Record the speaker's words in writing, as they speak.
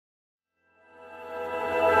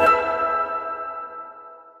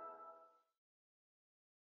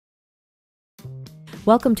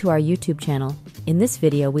Welcome to our YouTube channel. In this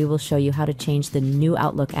video, we will show you how to change the new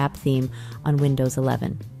Outlook app theme on Windows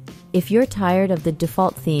 11. If you're tired of the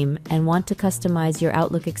default theme and want to customize your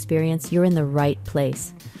Outlook experience, you're in the right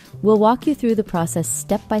place. We'll walk you through the process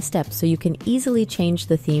step by step so you can easily change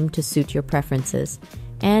the theme to suit your preferences.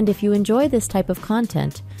 And if you enjoy this type of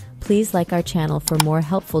content, please like our channel for more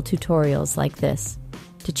helpful tutorials like this.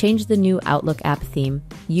 To change the new Outlook app theme,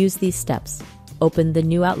 use these steps. Open the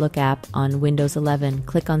new Outlook app on Windows 11,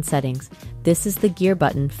 click on Settings. This is the gear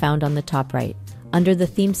button found on the top right. Under the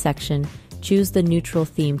Theme section, choose the neutral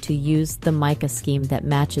theme to use the mica scheme that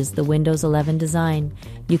matches the Windows 11 design.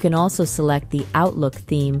 You can also select the Outlook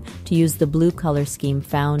theme to use the blue color scheme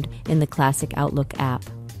found in the classic Outlook app.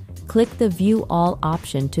 Click the View All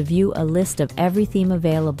option to view a list of every theme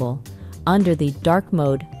available. Under the Dark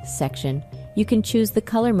Mode section, you can choose the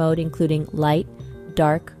color mode including light,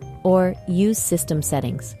 dark, or use system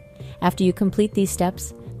settings. After you complete these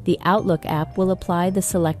steps, the Outlook app will apply the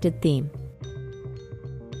selected theme.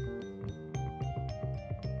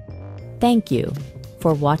 Thank you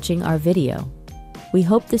for watching our video. We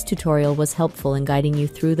hope this tutorial was helpful in guiding you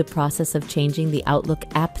through the process of changing the Outlook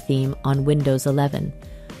app theme on Windows 11.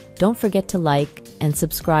 Don't forget to like and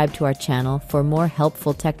subscribe to our channel for more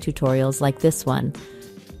helpful tech tutorials like this one.